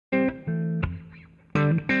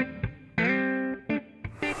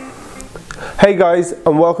Hey guys,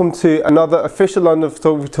 and welcome to another official London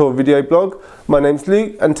Photography Tour video blog. My name's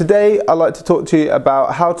Luke, and today I'd like to talk to you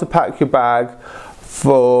about how to pack your bag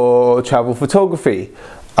for travel photography.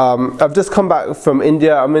 I've just come back from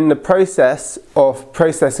India. I'm in the process of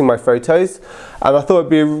processing my photos, and I thought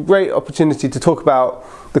it'd be a great opportunity to talk about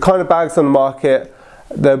the kind of bags on the market,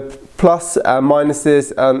 the plus and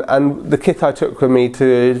minuses, and the kit I took with me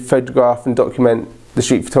to photograph and document the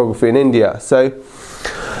street photography in India. So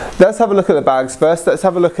let's have a look at the bags first. Let's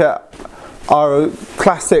have a look at our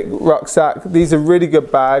classic rucksack. These are really good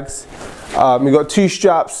bags. You've got two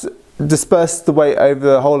straps, disperse the weight over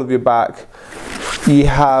the whole of your back. You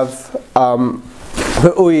have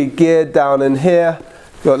put all your gear down in here.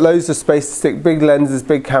 You've got loads of space to stick big lenses,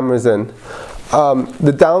 big cameras in.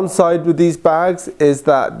 The downside with these bags is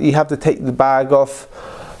that you have to take the bag off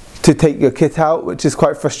to take your kit out, which is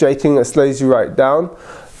quite frustrating. It slows you right down.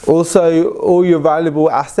 Also, all your valuable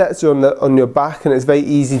assets are on your back, and it's very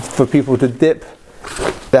easy for people to dip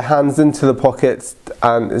their hands into the pockets,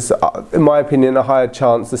 and it's, in my opinion, a higher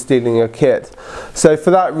chance of stealing your kit. So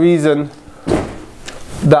for that reason,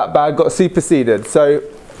 that bag got superseded. So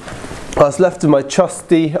I was left with my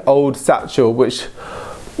trusty old satchel, which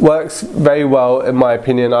works very well in my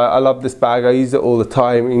opinion. I love this bag. I use it all the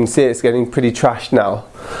time. You can see it's getting pretty trashed now.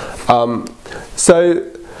 So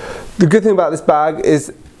the good thing about this bag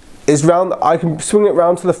is round. I can swing it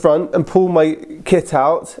round to the front and pull my kit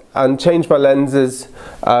out and change my lenses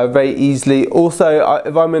very easily. Also,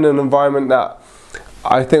 if I'm in an environment that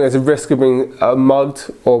I think there's a risk of being mugged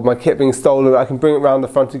or my kit being stolen, I can bring it round the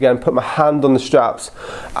front again, put my hand on the straps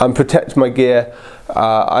and protect my gear.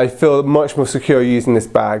 I feel much more secure using this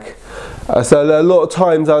bag. So a lot of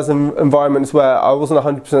times I was in environments where I wasn't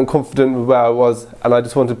 100% confident with where I was, and I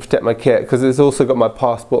just wanted to protect my kit, because it's also got my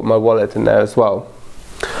passport and my wallet in there as well.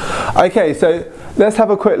 Okay, so let's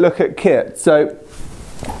have a quick look at kit. So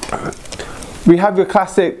we have your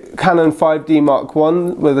classic Canon 5D Mark I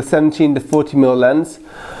with a 17 to 40mm lens.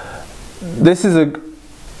 This is a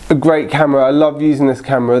great camera. I love using this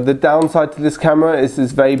camera. The downside to this camera is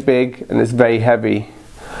it's very big and it's very heavy.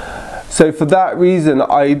 So for that reason,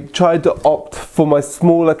 I tried to opt for my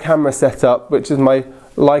smaller camera setup, which is my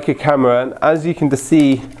Leica camera, and as you can just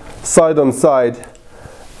see side on side,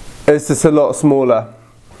 it's just a lot smaller.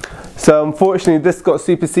 So unfortunately this got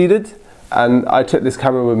superseded and I took this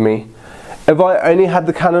camera with me. If I only had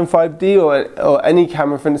the Canon 5D or any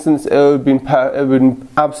camera, for instance, it would have been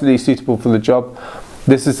absolutely suitable for the job.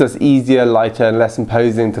 This is just easier, lighter and less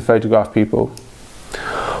imposing to photograph people.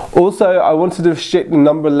 Also, I wanted to restrict the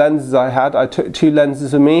number of lenses I had. I took two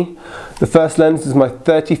lenses with me. The first lens is my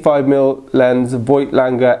 35mm lens,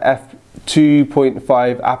 Voigtlander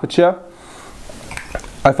f2.5 aperture.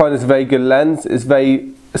 I find it's a very good lens. It's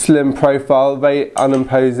very slim profile, very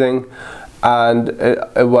unimposing, and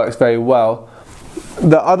it works very well.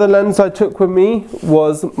 The other lens I took with me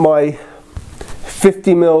was my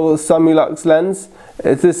 50mm Summilux lens.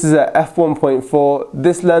 This is a f1.4.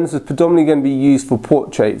 This lens is predominantly going to be used for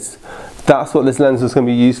portraits. That's what this lens is going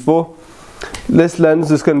to be used for. This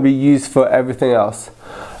lens is going to be used for everything else.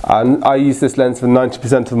 And I use this lens for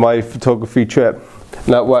 90% of my photography trip,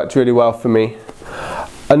 and that worked really well for me.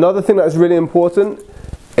 Another thing that's really important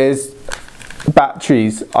is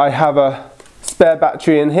batteries. I have a spare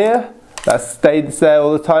battery in here that stays there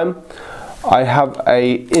all the time. I have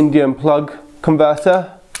a Indian plug converter,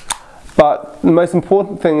 but the most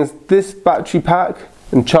important thing is this battery pack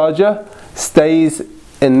and charger stays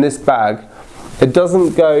in this bag. It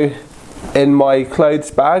doesn't go in my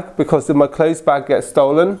clothes bag, because if my clothes bag gets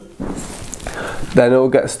stolen, then it will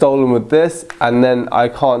get stolen with this, and then I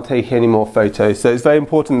can't take any more photos. So it's very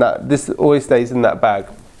important that this always stays in that bag.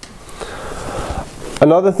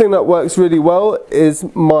 Another thing that works really well is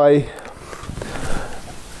my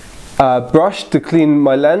brush to clean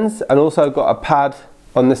my lens, and also I've got a pad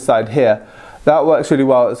on this side here. That works really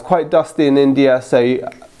well. It's quite dusty in India, so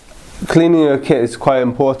cleaning your kit is quite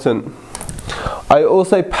important. I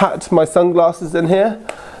also packed my sunglasses in here.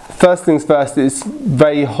 First things first, it's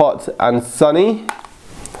very hot and sunny,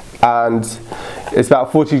 and it's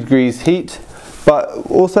about 40 degrees heat. But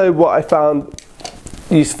also what I found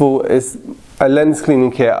useful is a lens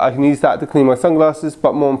cleaning kit. I can use that to clean my sunglasses,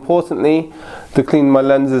 but more importantly, to clean my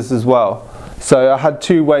lenses as well. So I had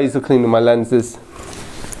two ways of cleaning my lenses.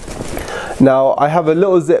 Now I have a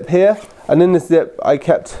little zip here, and in this zip I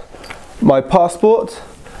kept my passport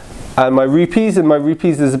and my rupees, and my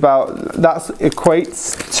rupees is about, that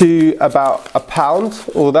equates to about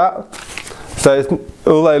 £1, all that. So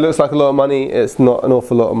although it looks like a lot of money, it's not an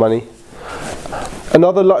awful lot of money.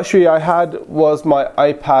 Another luxury I had was my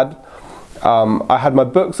iPad. I had my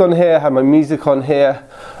books on here, I had my music on here,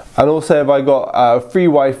 and also if I got free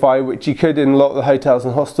Wi-Fi, which you could in a lot of the hotels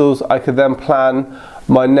and hostels, I could then plan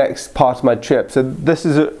my next part of my trip. So this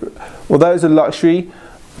is, although it's a luxury,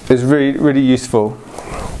 it's really useful.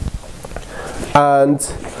 And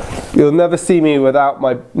you'll never see me without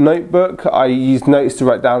my notebook. I use notes to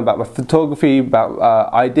write down about my photography, about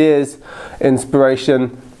ideas,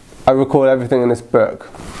 inspiration. I record everything in this book.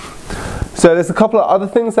 So there's a couple of other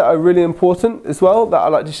things that are really important as well that I'd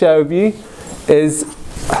like to share with you, is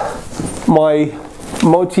my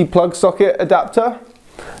multi-plug socket adapter.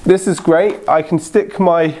 This is great. I can stick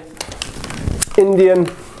my Indian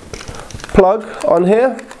plug on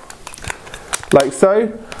here, like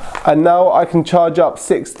so, and now I can charge up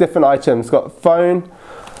 6 different items. Got phone,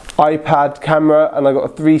 iPad, camera, and I've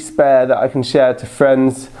got 3 spare that I can share to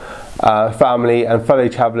friends, family and fellow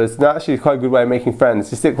travellers. And actually it's quite a good way of making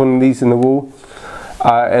friends. You stick one of these in the wall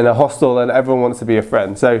in a hostel and everyone wants to be a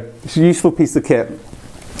friend. So it's a useful piece of kit.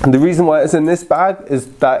 And the reason why it's in this bag is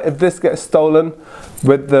that if this gets stolen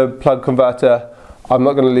with the plug converter, I'm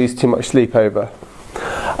not going to lose too much sleep over.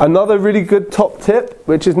 Another really good top tip,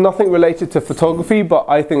 which is nothing related to photography but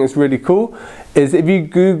I think it's really cool, is if you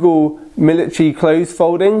Google military clothes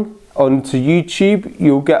folding onto YouTube,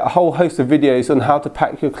 you'll get a whole host of videos on how to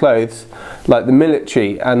pack your clothes like the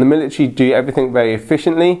military. And the military do everything very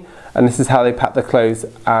efficiently, and this is how they pack their clothes.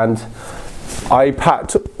 And I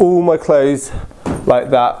packed all my clothes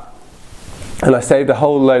like that, and I saved a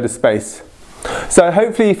whole load of space. So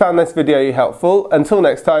hopefully you found this video helpful. Until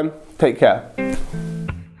next time, take care.